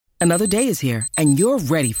Another day is here, and you're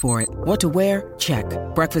ready for it. What to wear? Check.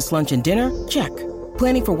 Breakfast, lunch, and dinner? Check.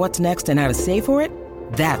 Planning for what's next and how to save for it?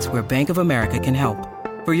 That's where Bank of America can help.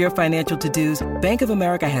 For your financial to-dos, Bank of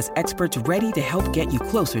America has experts ready to help get you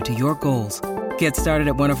closer to your goals. Get started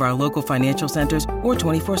at one of our local financial centers or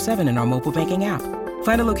 24/7 in our mobile banking app.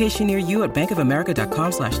 Find a location near you at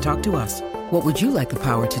bankofamerica.com/talktous. What would you like the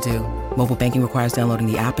power to do? Mobile banking requires downloading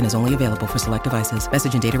the app and is only available for select devices.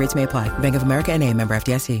 Message and data rates may apply. Bank of America N.A., member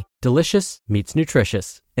FDIC. Delicious meets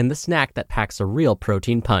nutritious in the snack that packs a real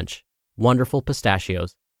protein punch. Wonderful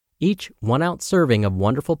Pistachios. Each 1 ounce serving of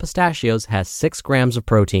Wonderful Pistachios has 6 grams of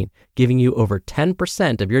protein, giving you over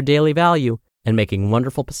 10% of your daily value and making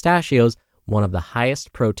Wonderful Pistachios one of the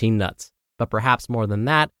highest protein nuts. But perhaps more than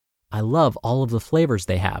that, I love all of the flavors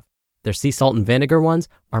they have. Their sea salt and vinegar ones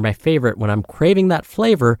are my favorite when I'm craving that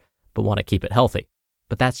flavor but want to keep it healthy.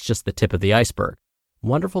 But that's just the tip of the iceberg.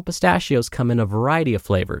 Wonderful Pistachios come in a variety of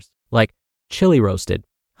flavors, like chili roasted,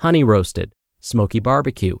 honey roasted, smoky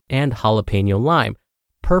barbecue, and jalapeno lime,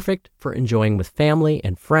 perfect for enjoying with family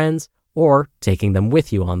and friends or taking them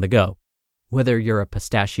with you on the go. Whether you're a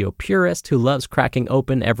pistachio purist who loves cracking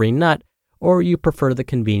open every nut, or you prefer the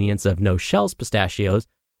convenience of no-shells pistachios,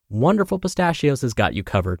 Wonderful Pistachios has got you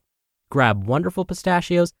covered. Grab Wonderful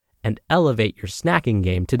Pistachios and elevate your snacking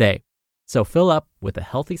game today. So fill up with a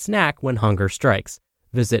healthy snack when hunger strikes.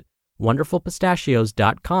 Visit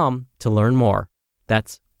wonderfulpistachios.com to learn more.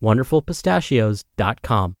 That's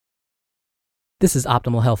wonderfulpistachios.com. This is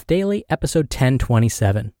Optimal Health Daily, episode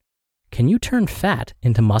 1027. Can you turn fat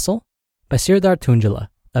into muscle? By Sirdhar Tunjula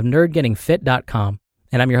of nerdgettingfit.com.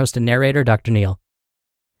 And I'm your host and narrator, Dr. Neil.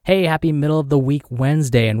 Hey, happy middle of the week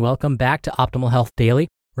Wednesday, and welcome back to Optimal Health Daily,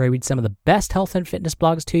 where I read some of the best health and fitness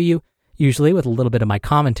blogs to you, usually with a little bit of my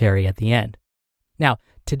commentary at the end. Now,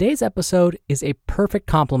 today's episode is a perfect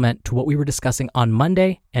complement to what we were discussing on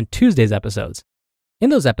Monday and Tuesday's episodes. In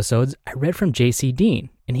those episodes, I read from J.C. Dean,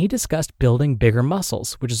 and he discussed building bigger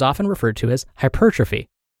muscles, which is often referred to as hypertrophy.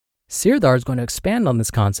 Sirdhar is going to expand on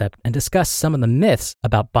this concept and discuss some of the myths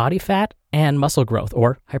about body fat and muscle growth,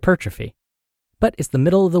 or hypertrophy. But it's the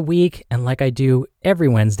middle of the week, and like I do every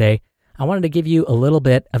Wednesday, I wanted to give you a little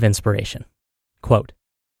bit of inspiration. Quote,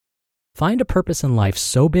 "Find a purpose in life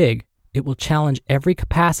so big, it will challenge every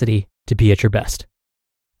capacity to be at your best."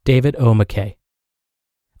 David O. McKay.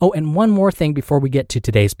 Oh, and one more thing before we get to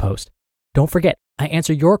today's post. Don't forget, I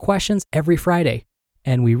answer your questions every Friday,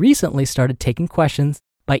 and we recently started taking questions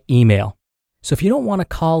by email. So if you don't want to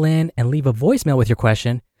call in and leave a voicemail with your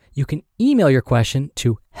question, you can email your question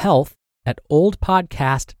to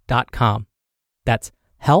health@oldpodcast.com. That's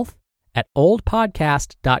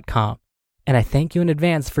health@oldpodcast.com. And I thank you in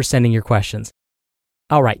advance for sending your questions.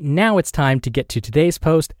 All right, now it's time to get to today's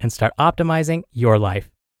post and start optimizing your life.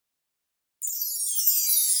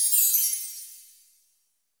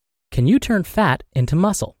 Can you turn fat into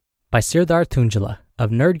muscle? By Sirdhar Tunjula of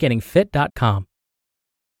nerdgettingfit.com.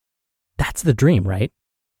 That's the dream, right?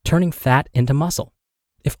 Turning fat into muscle.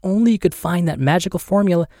 If only you could find that magical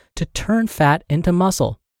formula to turn fat into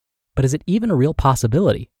muscle. But is it even a real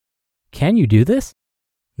possibility? Can you do this?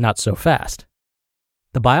 Not so fast.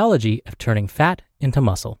 The biology of turning fat into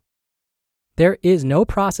muscle. There is no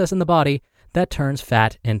process in the body that turns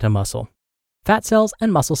fat into muscle. Fat cells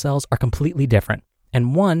and muscle cells are completely different,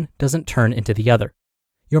 and one doesn't turn into the other.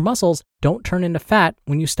 Your muscles don't turn into fat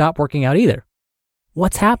when you stop working out either.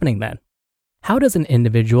 What's happening then? How does an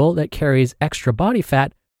individual that carries extra body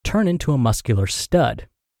fat turn into a muscular stud?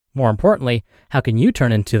 More importantly, how can you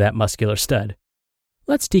turn into that muscular stud?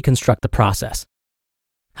 Let's deconstruct the process.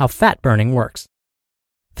 How fat burning works.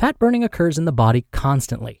 Fat burning occurs in the body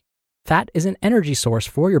constantly. Fat is an energy source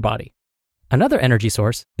for your body. Another energy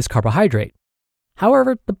source is carbohydrate.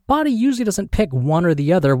 However, the body usually doesn't pick one or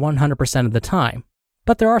the other 100% of the time,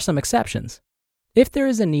 but there are some exceptions. If there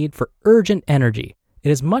is a need for urgent energy, it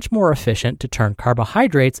is much more efficient to turn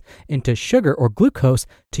carbohydrates into sugar or glucose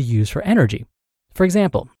to use for energy. For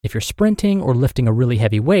example, if you're sprinting or lifting a really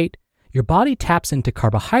heavy weight, your body taps into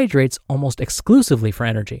carbohydrates almost exclusively for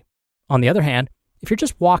energy. On the other hand, if you're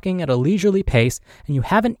just walking at a leisurely pace and you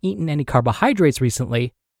haven't eaten any carbohydrates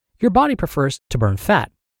recently, your body prefers to burn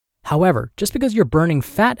fat. However, just because you're burning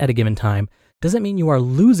fat at a given time doesn't mean you are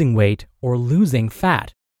losing weight or losing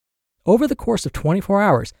fat. Over the course of 24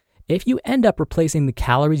 hours, if you end up replacing the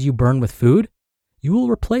calories you burn with food, you will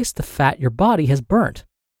replace the fat your body has burnt.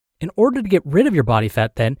 In order to get rid of your body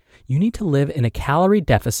fat then, you need to live in a calorie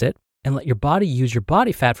deficit and let your body use your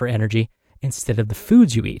body fat for energy instead of the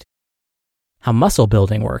foods you eat. How muscle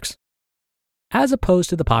building works. As opposed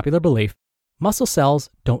to the popular belief, muscle cells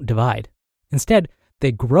don't divide. Instead,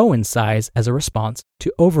 they grow in size as a response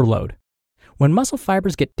to overload. When muscle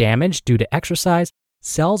fibers get damaged due to exercise,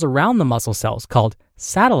 cells around the muscle cells, called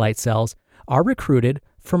satellite cells, are recruited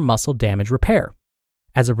for muscle damage repair.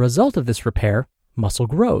 As a result of this repair, muscle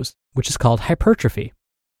grows, which is called hypertrophy.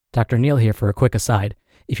 Dr. Neal here for a quick aside.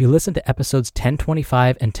 If you listen to episodes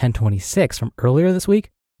 1025 and 1026 from earlier this week,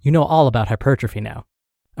 you know all about hypertrophy now.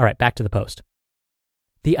 All right, back to the post.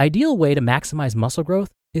 The ideal way to maximize muscle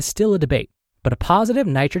growth is still a debate, but a positive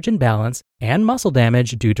nitrogen balance and muscle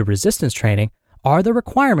damage due to resistance training are the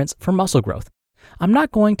requirements for muscle growth. I'm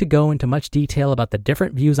not going to go into much detail about the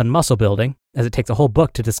different views on muscle building, as it takes a whole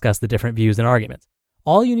book to discuss the different views and arguments.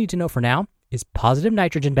 All you need to know for now is positive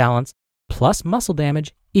nitrogen balance plus muscle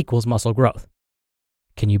damage equals muscle growth.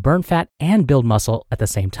 Can you burn fat and build muscle at the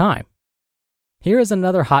same time? Here is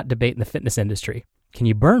another hot debate in the fitness industry. Can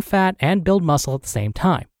you burn fat and build muscle at the same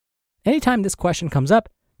time? Anytime this question comes up,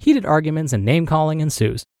 heated arguments and name-calling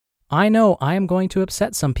ensues. I know I am going to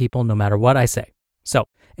upset some people no matter what I say. So,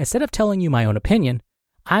 instead of telling you my own opinion,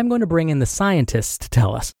 I'm going to bring in the scientists to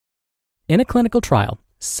tell us. In a clinical trial,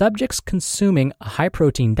 subjects consuming a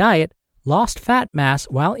high-protein diet lost fat mass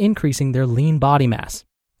while increasing their lean body mass,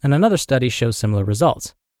 and another study shows similar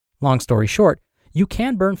results. Long story short, you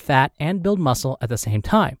can burn fat and build muscle at the same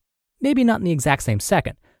time. Maybe not in the exact same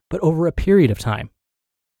second, but over a period of time.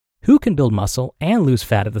 Who can build muscle and lose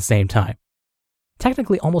fat at the same time?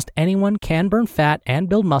 Technically, almost anyone can burn fat and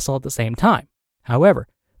build muscle at the same time. However,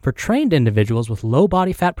 for trained individuals with low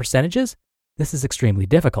body fat percentages, this is extremely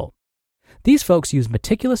difficult. These folks use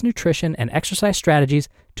meticulous nutrition and exercise strategies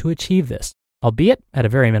to achieve this, albeit at a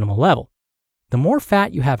very minimal level. The more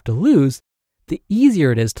fat you have to lose, the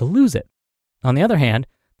easier it is to lose it. On the other hand,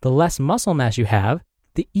 the less muscle mass you have,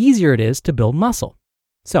 the easier it is to build muscle.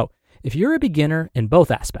 So, if you're a beginner in both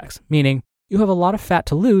aspects, meaning you have a lot of fat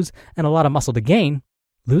to lose and a lot of muscle to gain,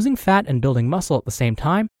 losing fat and building muscle at the same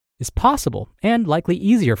time is possible and likely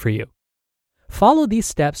easier for you. Follow these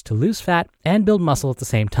steps to lose fat and build muscle at the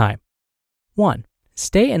same time. 1.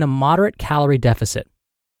 Stay in a moderate calorie deficit.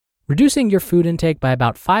 Reducing your food intake by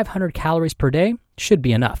about 500 calories per day should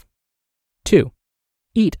be enough. 2.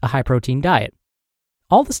 Eat a high-protein diet.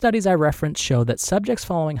 All the studies I referenced show that subjects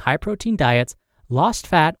following high-protein diets lost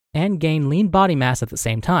fat and gained lean body mass at the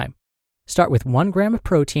same time. Start with 1 gram of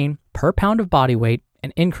protein per pound of body weight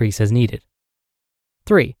and increase as needed.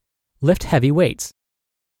 3. Lift heavy weights.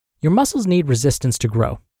 Your muscles need resistance to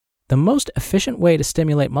grow. The most efficient way to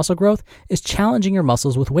stimulate muscle growth is challenging your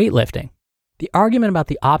muscles with weightlifting. The argument about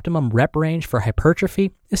the optimum rep range for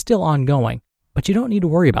hypertrophy is still ongoing, but you don't need to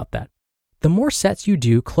worry about that. The more sets you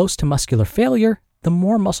do close to muscular failure, the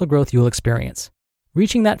more muscle growth you'll experience.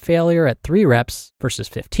 Reaching that failure at 3 reps versus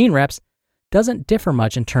 15 reps doesn't differ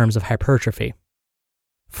much in terms of hypertrophy.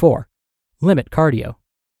 4. Limit cardio.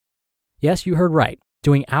 Yes, you heard right.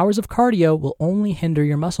 Doing hours of cardio will only hinder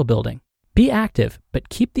your muscle building. Be active, but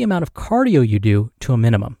keep the amount of cardio you do to a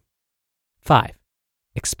minimum. 5.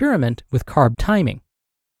 Experiment with carb timing.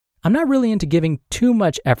 I'm not really into giving too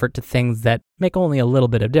much effort to things that make only a little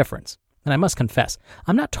bit of difference. And I must confess,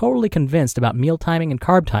 I'm not totally convinced about meal timing and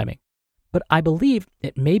carb timing, but I believe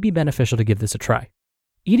it may be beneficial to give this a try.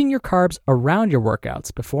 Eating your carbs around your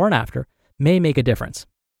workouts before and after may make a difference.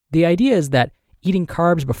 The idea is that eating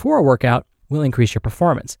carbs before a workout will increase your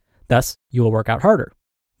performance. Thus, you will work out harder.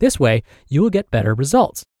 This way, you will get better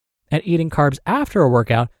results. And eating carbs after a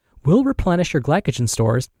workout will replenish your glycogen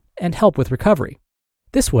stores and help with recovery.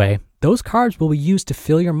 This way, those carbs will be used to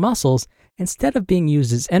fill your muscles instead of being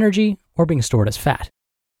used as energy or being stored as fat.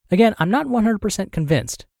 Again, I'm not 100%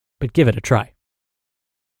 convinced, but give it a try.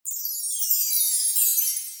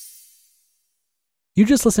 You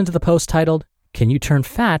just listened to the post titled, Can You Turn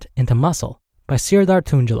Fat into Muscle? By Sirdhar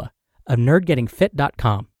Thunjula of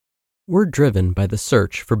nerdgettingfit.com. We're driven by the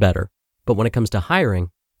search for better, but when it comes to hiring,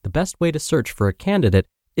 the best way to search for a candidate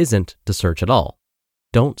isn't to search at all.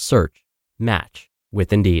 Don't search, match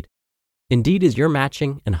with Indeed. Indeed is your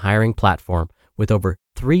matching and hiring platform with over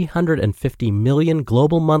 350 million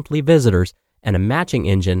global monthly visitors and a matching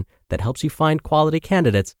engine that helps you find quality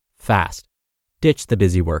candidates fast. Ditch the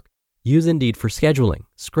busy work. Use Indeed for scheduling,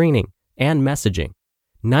 screening, and messaging.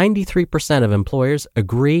 93% of employers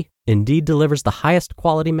agree Indeed delivers the highest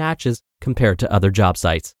quality matches compared to other job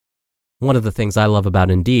sites. One of the things I love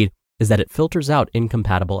about Indeed is that it filters out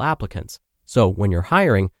incompatible applicants. So when you're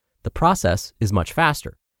hiring, the process is much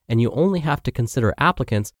faster, and you only have to consider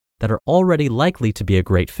applicants that are already likely to be a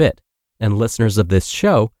great fit. And listeners of this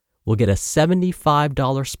show will get a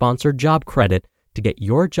 $75 sponsored job credit to get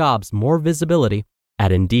your jobs more visibility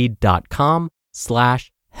at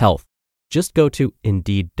Indeed.com/health. Just go to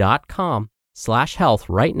Indeed.com Indeed.com/health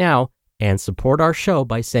right now and support our show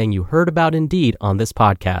by saying you heard about Indeed on this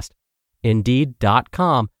podcast.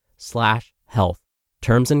 Indeed.com/health.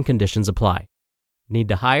 Terms and conditions apply. Need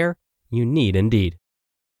to hire? You need Indeed.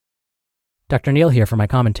 Dr. Neal here for my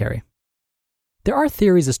commentary. There are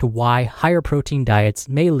theories as to why higher protein diets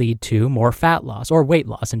may lead to more fat loss or weight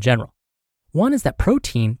loss in general. One is that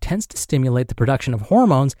protein tends to stimulate the production of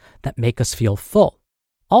hormones that make us feel full.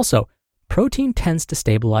 Also, protein tends to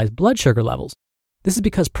stabilize blood sugar levels. This is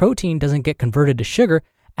because protein doesn't get converted to sugar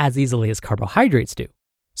as easily as carbohydrates do.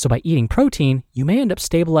 So by eating protein, you may end up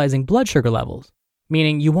stabilizing blood sugar levels,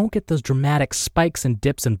 meaning you won't get those dramatic spikes and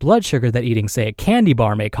dips in blood sugar that eating, say, a candy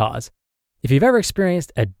bar may cause. If you've ever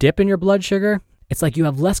experienced a dip in your blood sugar, it's like you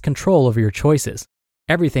have less control over your choices.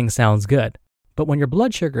 Everything sounds good, but when your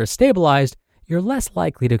blood sugar is stabilized, you're less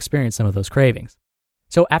likely to experience some of those cravings.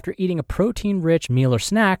 So after eating a protein-rich meal or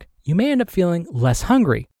snack, you may end up feeling less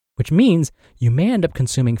hungry, which means you may end up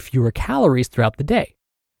consuming fewer calories throughout the day.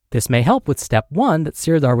 This may help with step 1 that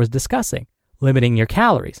Sirdar was discussing, limiting your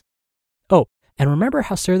calories. Oh, and remember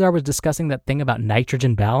how Sirdar was discussing that thing about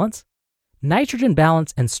nitrogen balance? Nitrogen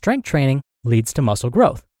balance and strength training leads to muscle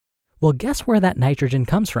growth. Well, guess where that nitrogen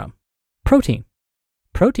comes from? Protein.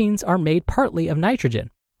 Proteins are made partly of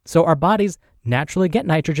nitrogen, so our bodies naturally get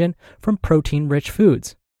nitrogen from protein-rich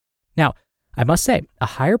foods. Now, I must say, a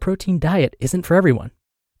higher protein diet isn't for everyone.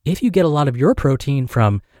 If you get a lot of your protein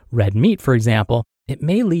from red meat, for example, it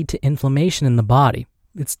may lead to inflammation in the body.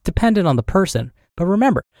 It's dependent on the person, but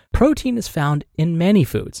remember, protein is found in many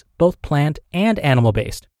foods, both plant and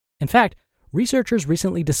animal-based. In fact, researchers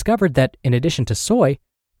recently discovered that in addition to soy,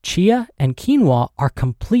 chia and quinoa are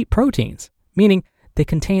complete proteins, meaning they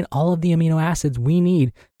contain all of the amino acids we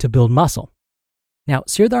need to build muscle. Now,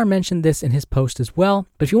 Sirdar mentioned this in his post as well,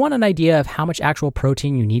 but if you want an idea of how much actual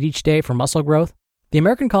protein you need each day for muscle growth, the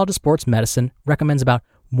American College of Sports Medicine recommends about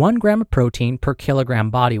 1 gram of protein per kilogram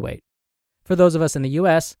body weight. For those of us in the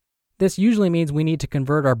US, this usually means we need to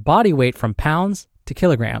convert our body weight from pounds to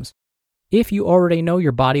kilograms. If you already know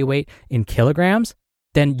your body weight in kilograms,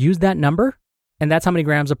 then use that number, and that's how many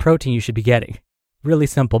grams of protein you should be getting. Really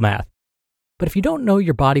simple math. But if you don't know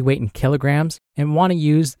your body weight in kilograms and want to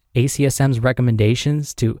use ACSM's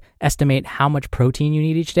recommendations to estimate how much protein you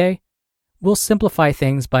need each day, we'll simplify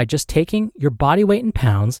things by just taking your body weight in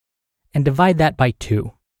pounds and divide that by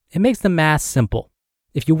 2. It makes the math simple.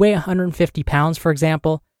 If you weigh 150 pounds, for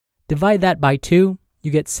example, divide that by 2,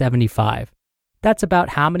 you get 75. That's about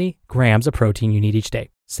how many grams of protein you need each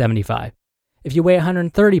day, 75. If you weigh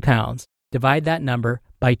 130 pounds, divide that number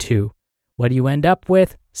by 2. What do you end up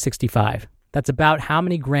with? 65. That's about how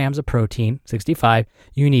many grams of protein, 65,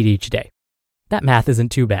 you need each day. That math isn't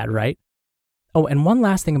too bad, right? Oh, and one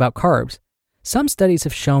last thing about carbs. Some studies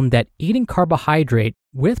have shown that eating carbohydrate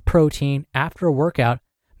with protein after a workout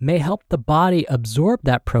may help the body absorb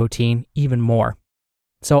that protein even more.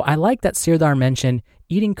 So I like that Sirdar mentioned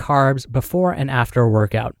eating carbs before and after a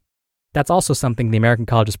workout. That's also something the American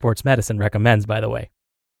College of Sports Medicine recommends, by the way.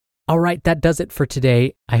 All right, that does it for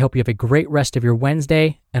today. I hope you have a great rest of your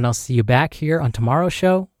Wednesday, and I'll see you back here on tomorrow's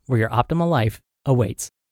show where your optimal life awaits.